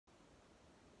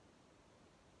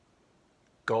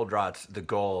GOLDRATT'S The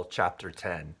Goal, Chapter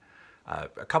 10.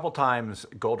 A couple times,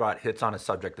 GOLDRATT hits on a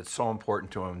subject that's so important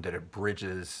to him that it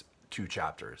bridges two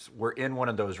chapters. We're in one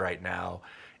of those right now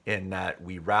in that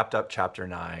we wrapped up Chapter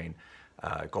 9.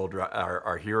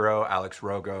 Our hero, Alex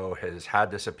Rogo, has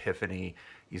had this epiphany.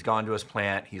 He's gone to his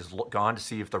plant. He's gone to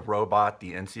see if the robot,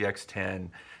 the NCX-10,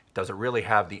 doesn't really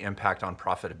have the impact on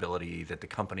profitability that the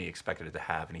company expected it to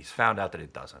have, and he's found out that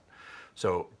it doesn't.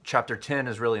 So Chapter 10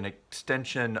 is really an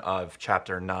extension of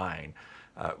Chapter 9.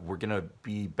 We're going to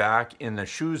be back in the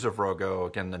shoes of Rogo.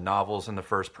 Again, the novel's in the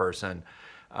first person.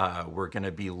 We're going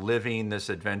to be living this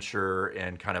adventure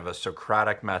in kind of a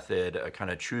Socratic method, a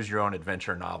kind of choose your own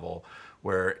adventure novel,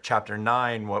 where Chapter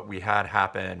 9, what we had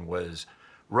happen was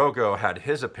Rogo had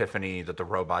his epiphany that the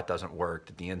robot doesn't work,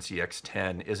 that the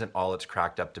NCX-10 isn't all it's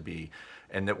cracked up to be,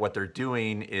 and that what they're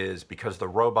doing is, because the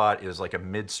robot is like a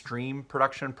midstream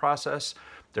production process,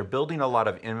 they're building a lot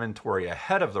of inventory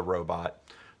ahead of the robot.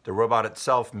 The robot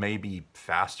itself may be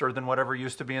faster than whatever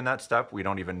used to be in that step. We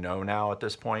don't even know now at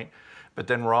this point. But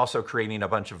then we're also creating a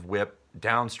bunch of WIP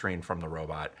downstream from the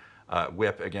robot.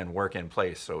 WIP, again, work in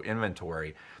place, so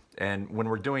inventory. And when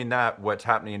we're doing that, what's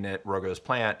happening at Rogo's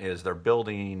plant is they're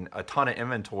building a ton of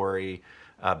inventory,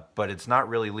 but it's not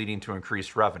really leading to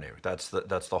increased revenue. That's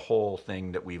the whole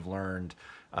thing that we've learned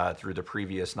through the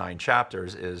previous 9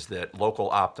 chapters, is that local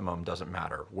optimum doesn't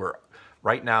matter.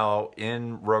 Right now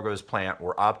in Rogo's plant,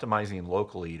 we're optimizing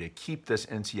locally to keep this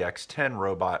NCX-10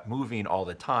 robot moving all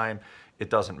the time. It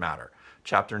doesn't matter.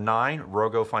 Chapter 9,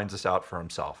 Rogo finds this out for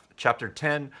himself. Chapter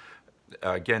 10,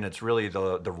 again, it's really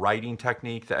the writing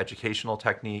technique, the educational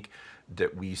technique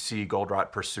that we see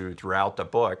GOLDRATT pursue throughout the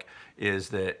book, is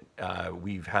that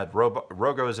we've had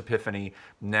Rogo's epiphany.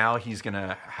 Now he's going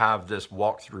to have this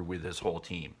walkthrough with his whole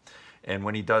team. And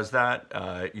when he does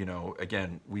that, you know,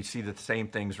 again, we see the same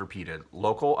things repeated.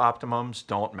 Local optimums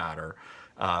don't matter.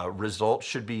 Results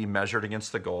should be measured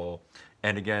against the goal.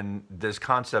 And again, this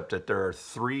concept that there are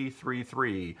three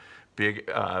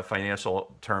big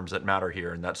financial terms that matter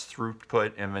here, and that's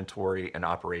throughput, inventory, and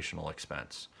operational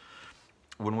expense.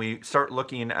 When we start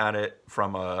looking at it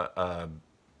from a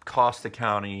cost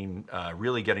accounting,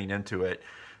 really getting into it,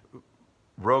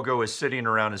 Rogo is sitting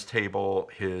around his table.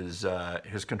 His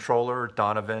controller,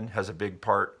 Donovan, has a big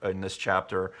part in this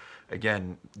chapter.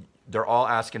 Again, they're all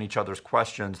asking each other's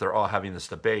questions. They're all having this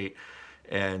debate.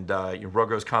 And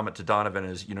Rogo's comment to Donovan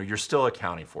is, you know, you're still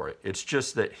accounting for it. It's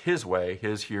just that his way,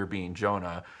 his here being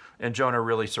Jonah, and Jonah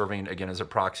really serving, again, as a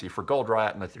proxy for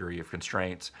GOLDRATT and the theory of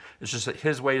constraints. It's just that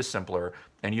his way is simpler,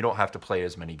 and you don't have to play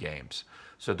as many games.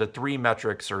 So the 3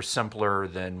 metrics are simpler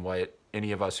than what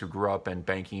any of us who grew up in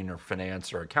banking or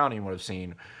finance or accounting would have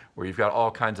seen, where you've got all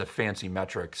kinds of fancy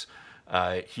metrics.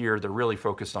 Here, they're really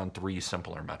focused on 3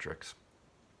 simpler metrics.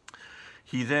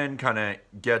 He then kind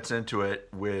of gets into it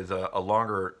with a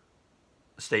longer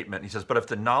statement. He says, but if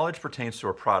the knowledge pertains to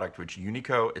a product which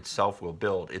Unico itself will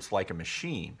build, it's like a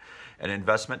machine, an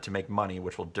investment to make money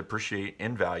which will depreciate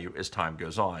in value as time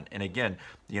goes on. And again,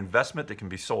 the investment that can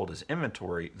be sold is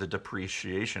inventory. The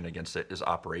depreciation against it is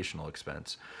operational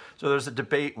expense. So there's a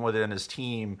debate within his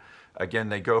team. Again,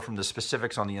 they go from the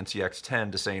specifics on the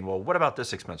NCX-10 to saying, well, what about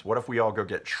this expense? What if we all go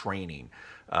get training?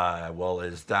 Well,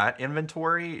 is that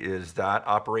inventory? Is that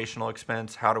operational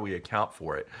expense? How do we account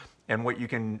for it? And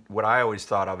what I always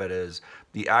thought of it is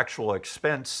the actual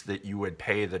expense that you would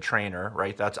pay the trainer,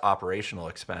 right? That's operational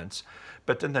expense.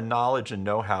 But then the knowledge and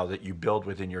know-how that you build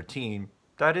within your team,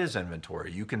 that is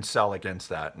inventory. You can sell against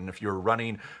that. And if you're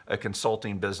running a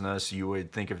consulting business, you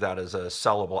would think of that as a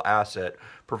sellable asset,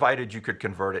 provided you could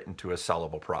convert it into a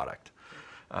sellable product.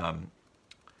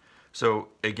 So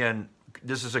again,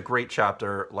 this is a great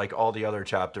chapter. Like all the other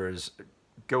chapters,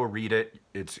 go read it.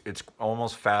 It's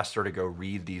almost faster to go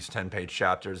read these 10-page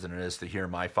chapters than it is to hear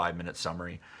my 5-minute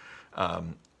summary.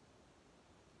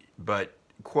 But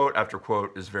quote after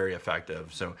quote is very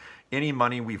effective. So any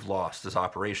money we've lost is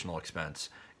operational expense.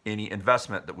 Any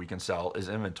investment that we can sell is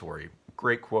inventory.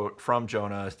 Great quote from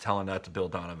Jonah telling that to Bill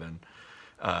Donovan.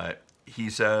 He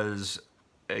says,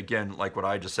 again, like what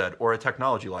I just said, or a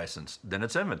technology license, then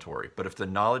it's inventory. But if the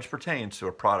knowledge pertains to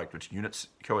a product which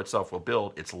Unico itself will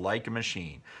build, it's like a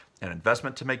machine, an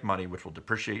investment to make money which will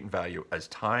depreciate in value as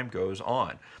time goes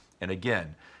on. And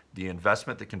again, the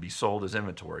investment that can be sold is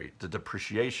inventory. The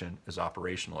depreciation is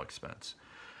operational expense.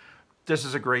 This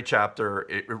is a great chapter.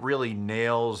 It really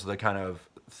nails the kind of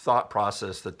thought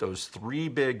process that those 3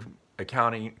 big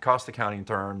cost accounting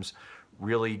terms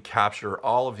really capture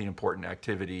all of the important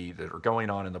activity that are going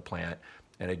on in the plant.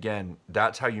 And again,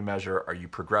 that's how you measure, are you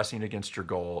progressing against your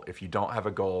goal? If you don't have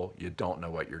a goal, you don't know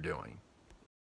what you're doing.